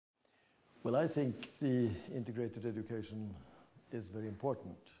Well, I think the integrated education is very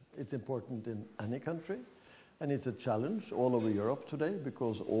important. It's important in any country, and it's a challenge all over Europe today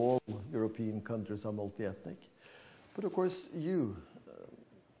because all European countries are multi-ethnic. But of course,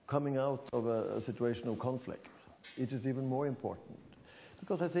 coming out of a situation of conflict, it is even more important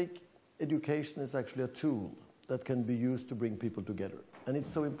because I think education is actually a tool that can be used to bring people together. And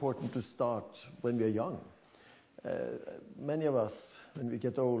it's so important to start when we are young. Many of us, when we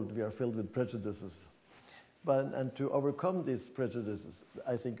get old, we are filled with prejudices. And to overcome these prejudices,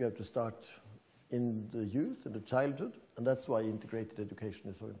 I think we have to start in the youth, in the childhood, and that's why integrated education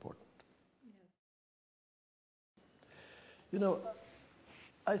is so important. You know,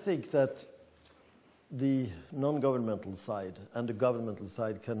 I think that the non-governmental side and the governmental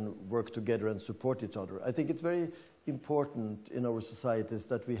side can work together and support each other. I think it's very important in our societies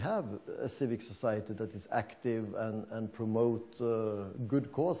that we have a civic society that is active and promote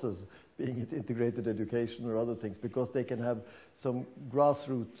good causes, being it integrated education or other things, because they can have some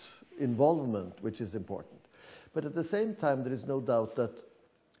grassroots involvement, which is important. But at the same time, there is no doubt that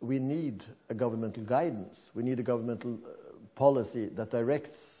we need a governmental guidance. We need a governmental policy that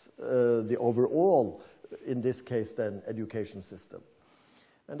directs the overall, in this case then, education system.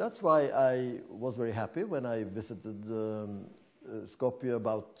 And that's why I was very happy when I visited Skopje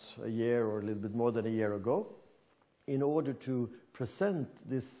about a year or a little bit more than a year ago, in order to present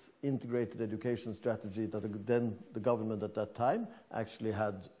this integrated education strategy that then the government at that time actually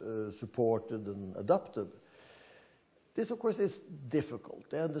had supported and adopted. This, of course, is difficult.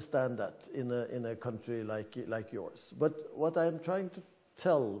 I understand that in a country like yours. But what I'm trying to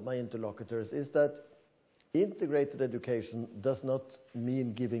tell my interlocutors is that integrated education does not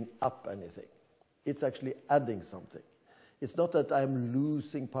mean giving up anything. It's actually adding something. It's not that I'm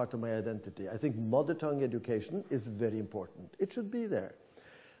losing part of my identity. I think mother tongue education is very important. It should be there.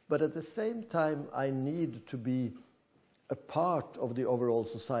 But at the same time, I need to be a part of the overall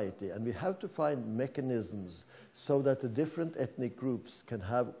society, and we have to find mechanisms so that the different ethnic groups can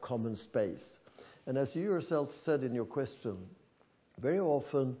have common space. And as you yourself said in your question, very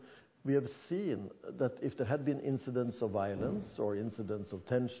often we have seen that if there had been incidents of violence or incidents of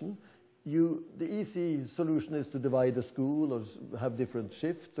tension, the easy solution is to divide a school or have different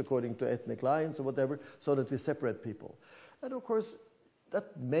shifts according to ethnic lines or whatever, so that we separate people. And of course,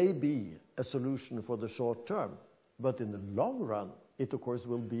 that may be a solution for the short term. But in the long run, it of course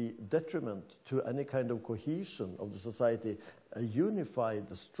will be detriment to any kind of cohesion of the society. A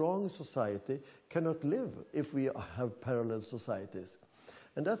unified, strong society cannot live if we have parallel societies.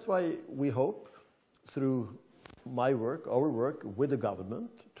 And that's why we hope, through my work, our work with the government,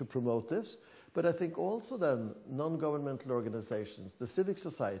 to promote this. But I think also then non-governmental organizations, the civic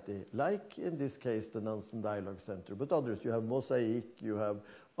society, like in this case the Nansen Dialogue Center, but others, you have Mosaic, you have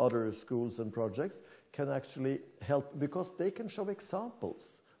other schools and projects, can actually help because they can show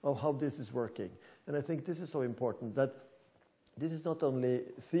examples of how this is working. And I think this is so important, that this is not only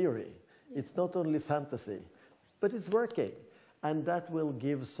theory, it's not only fantasy, but it's working. And that will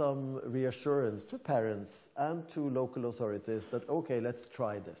give some reassurance to parents and to local authorities that, okay, let's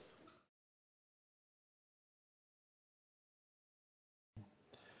try this.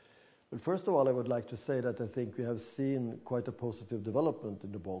 Well, first of all, I would like to say that I think we have seen quite a positive development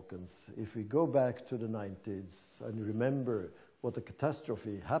in the Balkans. If we go back to the 90s and remember what a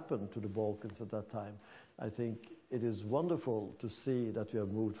catastrophe happened to the Balkans at that time, I think it is wonderful to see that we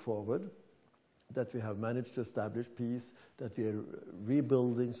have moved forward, that we have managed to establish peace, that we are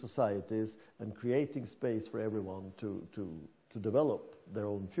rebuilding societies and creating space for everyone to develop their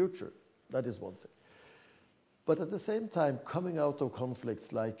own future. That is one thing. But at the same time, coming out of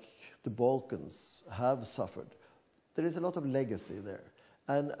conflicts like the Balkans have suffered, there is a lot of legacy there.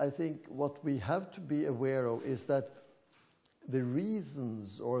 And I think what we have to be aware of is that the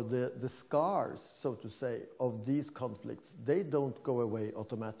reasons or the scars, so to say, of these conflicts, they don't go away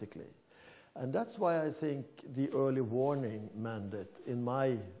automatically. And that's why I think the early warning mandate in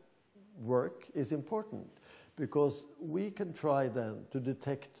my work is important, because we can try then to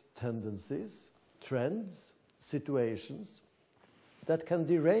detect tendencies, trends, situations that can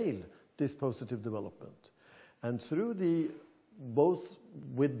derail this positive development. And through both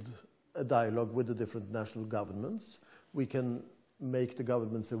with a dialogue with the different national governments, we can make the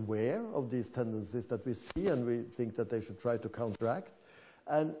governments aware of these tendencies that we see and we think that they should try to counteract.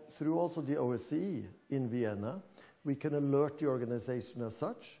 And through also the OSCE in Vienna, we can alert the organization as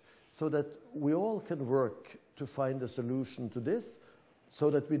such, so that we all can work to find a solution to this, so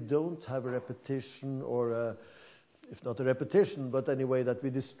that we don't have a repetition or if not a repetition, but anyway that we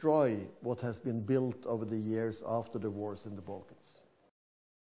destroy what has been built over the years after the wars in the Balkans.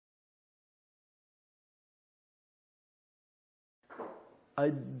 I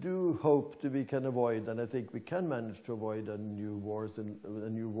do hope that we can avoid, and I think we can manage to avoid a new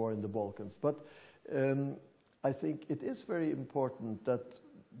war in the Balkans. But I think it is very important that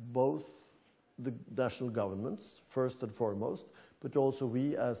both the national governments, first and foremost, but also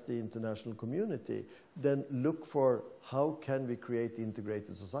we as the international community, then look for how can we create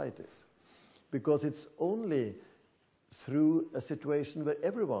integrated societies. Because it's only through a situation where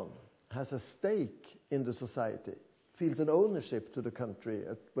everyone has a stake in the society, feels an ownership to the country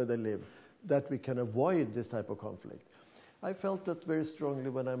where they live, that we can avoid this type of conflict. I felt that very strongly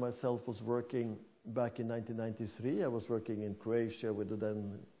when I myself was working back in 1993. I was working in Croatia with the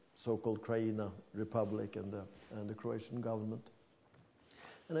then so-called Krajina Republic and the Croatian government.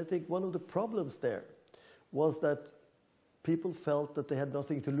 And I think one of the problems there was that people felt that they had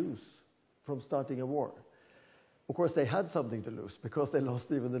nothing to lose from starting a war. Of course, they had something to lose because they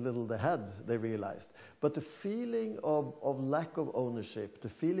lost even the little they had, they realized. But the feeling of lack of ownership, the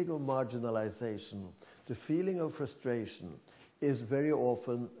feeling of marginalization, the feeling of frustration is very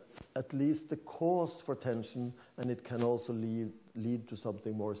often at least the cause for tension, and it can also lead to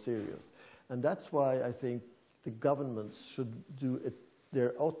something more serious. And that's why I think the governments should do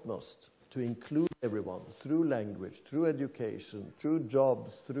their utmost to include everyone through language, through education, through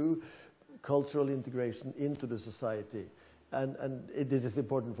jobs, through cultural integration into the society. And this is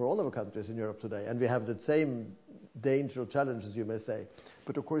important for all of our countries in Europe today. And we have the same danger or challenges, you may say.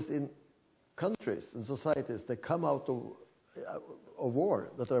 But of course, in countries and societies that come out of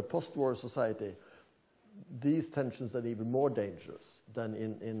war, that are a post-war society, these tensions are even more dangerous than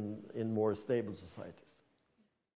in more stable societies.